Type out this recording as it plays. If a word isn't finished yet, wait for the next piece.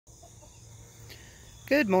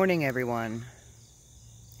Good morning, everyone.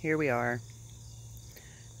 Here we are.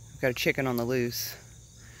 We've got a chicken on the loose.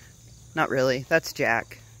 Not really, that's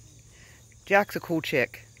Jack. Jack's a cool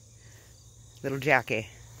chick. Little Jackie.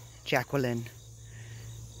 Jacqueline.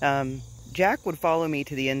 Jack would follow me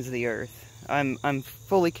to the ends of the earth. I'm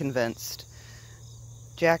fully convinced.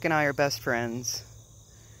 Jack and I are best friends.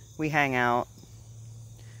 We hang out.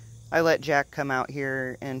 I let Jack come out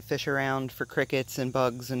here and fish around for crickets and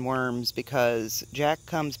bugs and worms because Jack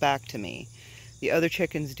comes back to me. The other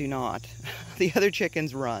chickens do not. The other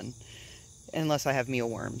chickens run unless I have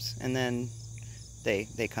mealworms, and then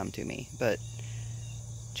they come to me. But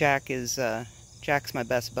Jack's my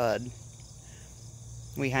best bud.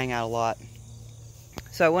 We hang out a lot.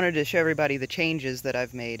 So I wanted to show everybody the changes that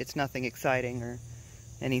I've made. It's nothing exciting or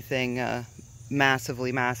anything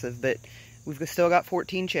massively massive, but we've still got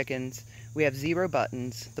 14 chickens. We have 0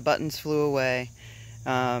 buttons. The buttons flew away.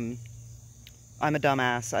 I'm a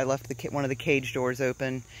dumbass. I left one of the cage doors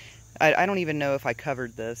open. I don't even know if I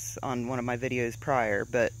covered this on one of my videos prior,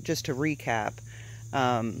 but just to recap,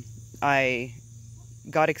 I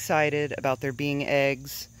got excited about there being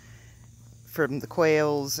eggs from the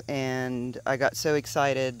quails, and I got so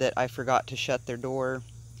excited that I forgot to shut their door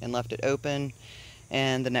and left it open.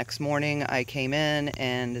 And the next morning I came in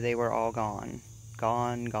and they were all gone.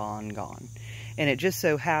 Gone, gone, gone. And it just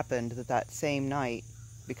so happened that same night,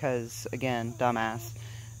 because again, dumbass,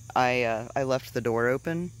 I left the door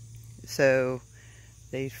open. So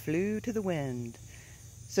they flew to the wind.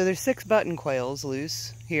 So there's 6 button quails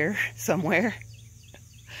loose here somewhere.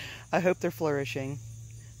 I hope they're flourishing.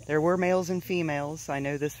 There were males and females. I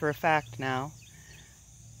know this for a fact now.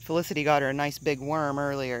 Felicity got her a nice big worm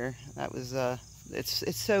earlier. That was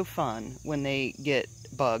it's so fun when they get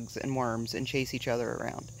bugs and worms and chase each other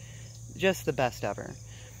around. Just the best ever.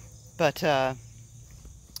 But so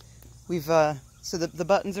the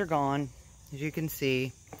buttons are gone, as you can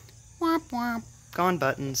see. Womp womp. Gone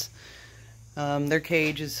buttons. Their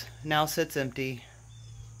cage now sits empty.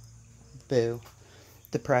 Boo.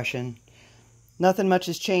 Depression. Nothing much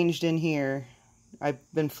has changed in here. I've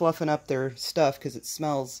been fluffing up their stuff because it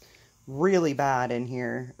smells really bad in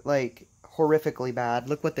here. Like, horrifically bad.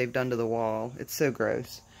 Look what they've done to the wall. It's so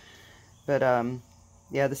gross. But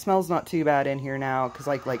yeah, the smell's not too bad in here now because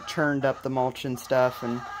I like churned up the mulch and stuff,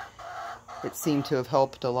 and it seemed to have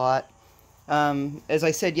helped a lot. As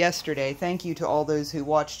I said yesterday, thank you to all those who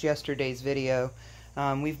watched yesterday's video.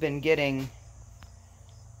 We've been getting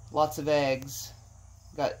lots of eggs.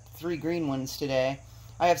 Got 3 green ones today.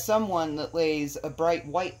 I have someone that lays a bright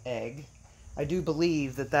white egg. I do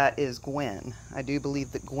believe that is Gwen. I do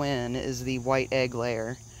believe that Gwen is the white egg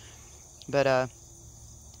layer. But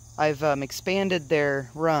I've expanded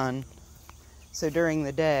their run. So during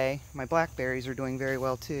the day, my blackberries are doing very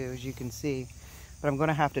well too, as you can see. But I'm going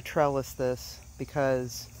to have to trellis this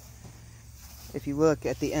because if you look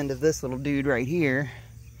at the end of this little dude right here,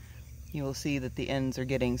 you will see that the ends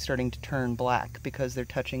are starting to turn black because they're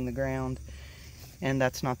touching the ground. And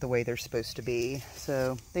that's not the way they're supposed to be.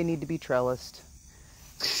 So they need to be trellised.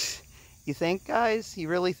 You think, guys? You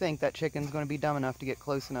really think that chicken's going to be dumb enough to get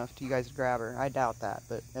close enough to you guys to grab her? I doubt that,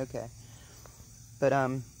 but okay. But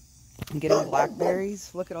I'm getting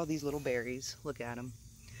blackberries. Look at all these little berries. Look at them.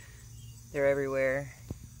 They're everywhere.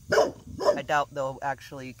 I doubt they'll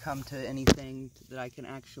actually come to anything that I can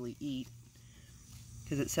actually eat,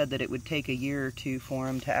 because it said that it would take a year or 2 for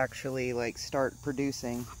them to actually like start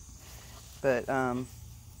producing. But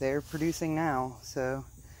they're producing now, so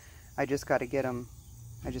I just got to get them.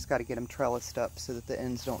 I just got to get them trellised up so that the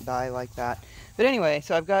ends don't die like that. But anyway,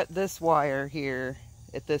 so I've got this wire here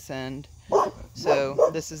at this end. So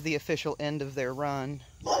this is the official end of their run.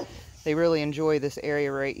 They really enjoy this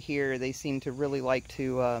area right here. They seem to really like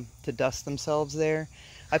to dust themselves there.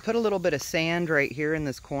 I put a little bit of sand right here in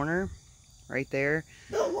this corner, right there.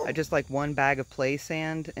 I just like 1 bag of play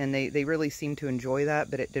sand, and they really seem to enjoy that,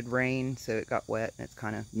 but it did rain, so it got wet, and it's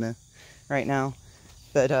kind of meh right now.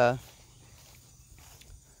 But,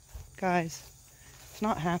 guys, it's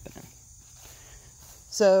not happening.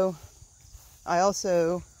 So, I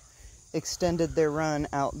also extended their run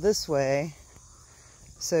out this way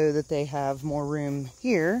so that they have more room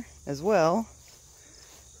here as well.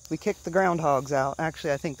 We kicked the groundhogs out.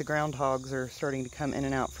 Actually, I think the groundhogs are starting to come in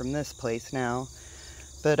and out from this place now.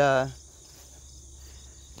 But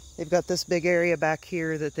they've got this big area back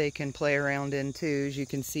here that they can play around in too. As you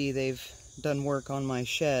can see, they've done work on my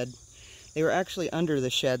shed. They were actually under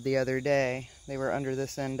the shed the other day. They were under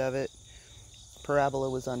this end of it.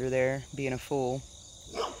 Parabola was under there, being a fool.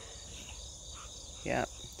 Yeah,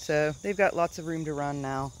 so they've got lots of room to run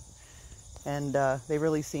now. And they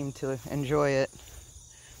really seem to enjoy it.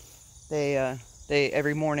 They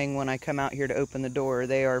every morning when I come out here to open the door,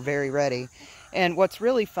 they are very ready. And what's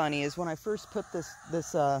really funny is when I first put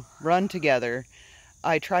this run together,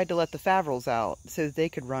 I tried to let the Favrils out so that they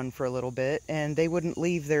could run for a little bit, and they wouldn't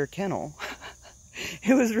leave their kennel.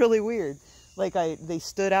 It was really weird. Like they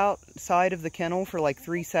stood outside of the kennel for like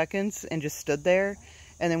 3 seconds and just stood there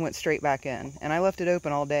and then went straight back in. And I left it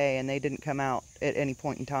open all day and they didn't come out at any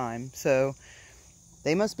point in time. So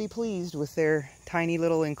they must be pleased with their tiny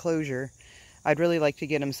little enclosure. I'd really like to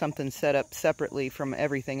get them something set up separately from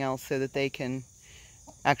everything else so that they can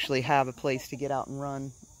actually have a place to get out and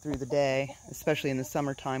run through the day, especially in the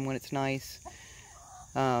summertime when it's nice.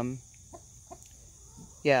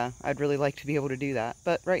 Yeah, I'd really like to be able to do that,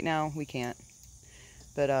 but right now we can't.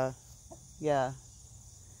 But yeah,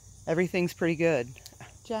 everything's pretty good.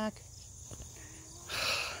 Jack,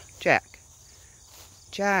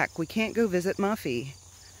 we can't go visit Muffy.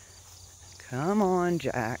 Come on,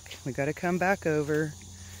 Jack, we gotta come back over.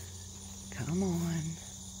 Come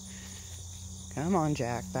on,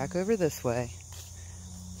 Jack, back over this way.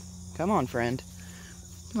 Come on, friend.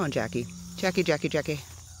 Come on, Jackie. Jackie. Go.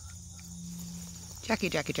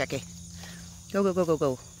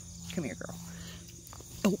 Come here, girl.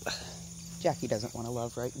 Oh, Jackie doesn't want to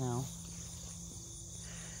love right now.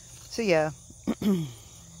 So yeah,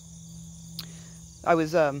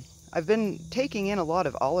 I've been taking in a lot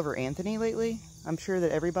of Oliver Anthony lately. I'm sure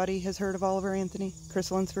that everybody has heard of Oliver Anthony,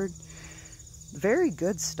 Chris Lunsford. Very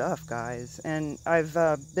good stuff, guys. And I've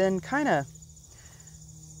been kind of,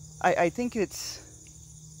 I think it's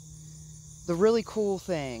the really cool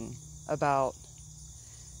thing about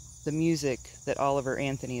the music that Oliver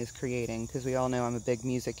Anthony is creating, because we all know I'm a big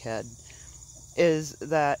music head, is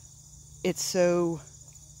that it's so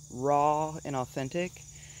raw and authentic.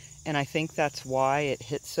 And I think that's why it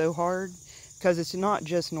hits so hard, because it's not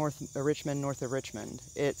just north of Richmond.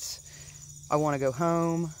 It's I want to go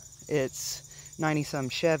home. It's 90-some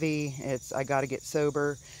Chevy. It's I got to get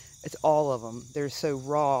sober. It's all of them. They're so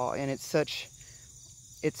raw, and it's such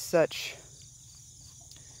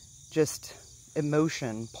just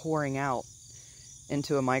emotion pouring out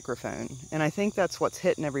into a microphone. And I think that's what's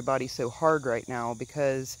hitting everybody so hard right now,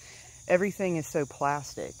 because everything is so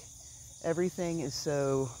plastic. Everything is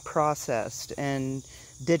so processed and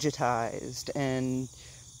digitized, and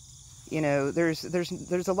you know,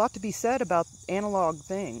 there's a lot to be said about analog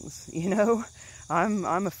things. You know, I'm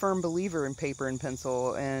a firm believer in paper and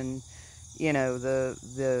pencil, and you know,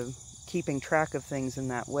 the keeping track of things in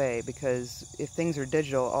that way, because if things are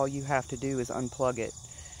digital, all you have to do is unplug it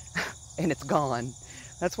and it's gone.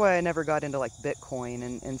 That's why I never got into like Bitcoin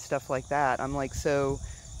and stuff like that. I'm like, so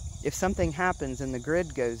if something happens and the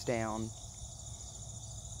grid goes down,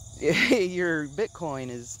 your Bitcoin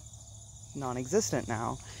is non-existent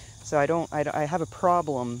now. So I have a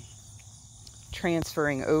problem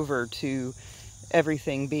transferring over to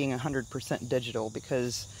everything being 100% digital,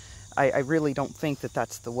 because I really don't think that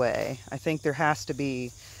that's the way. I think there has to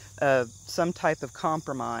be some type of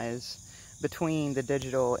compromise between the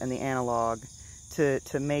digital and the analog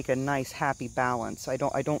to make a nice, happy balance. I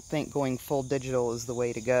don't think going full digital is the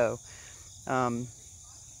way to go.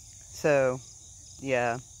 So,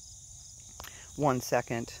 yeah. 1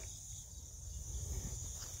 second.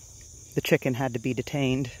 The chicken had to be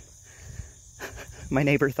detained. My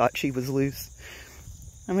neighbor thought she was loose.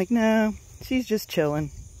 I'm like, no, she's just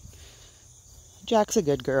chilling. Jack's a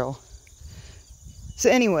good girl. So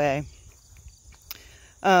anyway,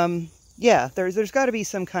 yeah, there's got to be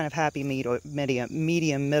some kind of happy medium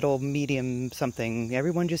something.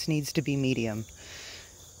 Everyone just needs to be medium.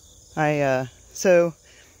 So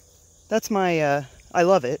that's my, I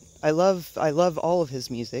love it. I love all of his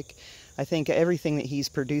music. I think everything that he's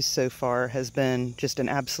produced so far has been just an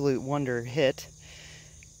absolute wonder hit.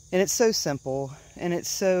 And it's so simple, and it's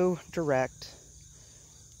so direct,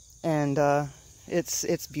 and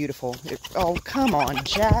it's beautiful. Oh, come on,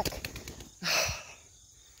 Jack.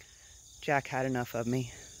 Jack had enough of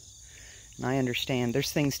me. And I understand.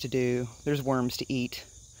 There's things to do. There's worms to eat.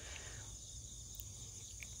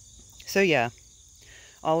 So yeah,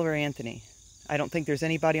 Oliver Anthony. I don't think there's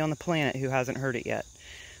anybody on the planet who hasn't heard it yet.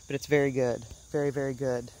 But it's very good. Very, very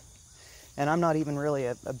good. And I'm not even really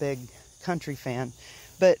a big country fan.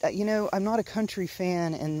 But, you know, I'm not a country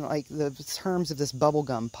fan in, like, the terms of this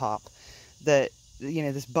bubblegum pop. That, you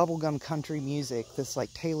know, this bubblegum country music, this,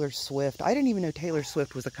 like, Taylor Swift. I didn't even know Taylor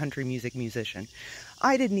Swift was a country music musician.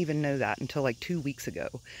 I didn't even know that until, like, 2 weeks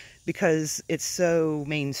ago. Because it's so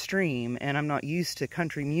mainstream, and I'm not used to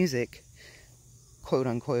country music,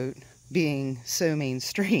 quote-unquote, being so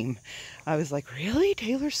mainstream. I was like, really?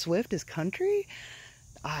 Taylor Swift is country?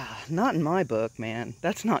 Not in my book, man.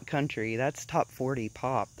 That's not country. That's top 40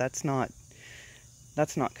 pop. That's not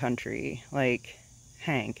country. Like,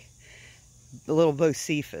 Hank. The little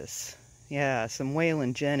Bocephus. Yeah, some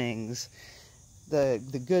Waylon Jennings.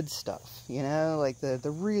 The good stuff, you know? Like, the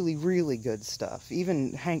really, really good stuff.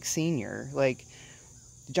 Even Hank Sr. Like,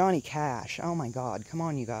 Johnny Cash. Oh my God. Come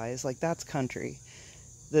on, you guys. Like, that's country.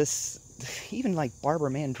 Even like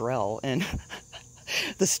Barbara Mandrell and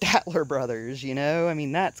the Statler brothers, you know? I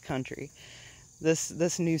mean, that's country.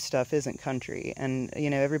 This new stuff isn't country. And, you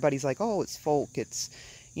know, everybody's like, oh, it's folk, it's,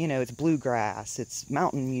 you know, it's bluegrass, it's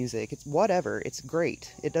mountain music, it's whatever. It's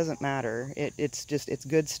great. It doesn't matter. It's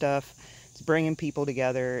good stuff. It's bringing people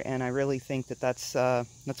together, and I really think that's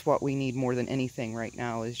what we need more than anything right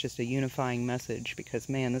now, is just a unifying message, because,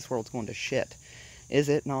 man, this world's going to shit. Is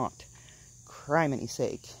it not? Criminy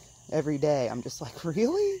sake. Every day I'm just like,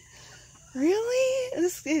 really? Really?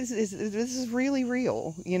 This is really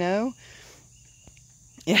real, you know?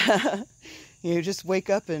 Yeah. You just wake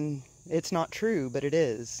up and it's not true, but it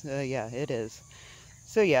is. Yeah, it is.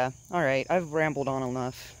 So yeah, alright, I've rambled on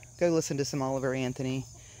enough. Go listen to some Oliver Anthony.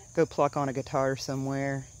 Go pluck on a guitar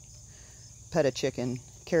somewhere. Pet a chicken.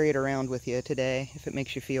 Carry it around with you today if it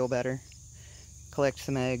makes you feel better. Collect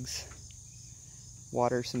some eggs.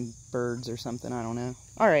 Water some birds or something, I don't know.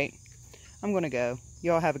 Alright, I'm gonna go.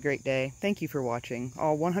 Y'all have a great day. Thank you for watching.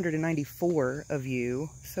 All 194 of you.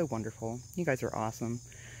 So wonderful. You guys are awesome.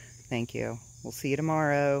 Thank you. We'll see you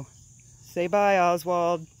tomorrow. Say bye,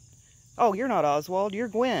 Oswald. Oh, you're not Oswald. You're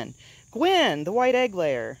Gwen. Gwen, the white egg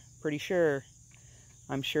layer. Pretty sure.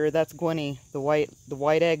 I'm sure that's Gwenny, the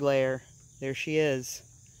white egg layer. There she is.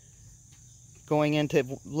 Going in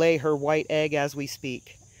to lay her white egg as we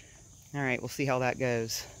speak. Alright, we'll see how that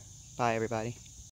goes. Bye, everybody.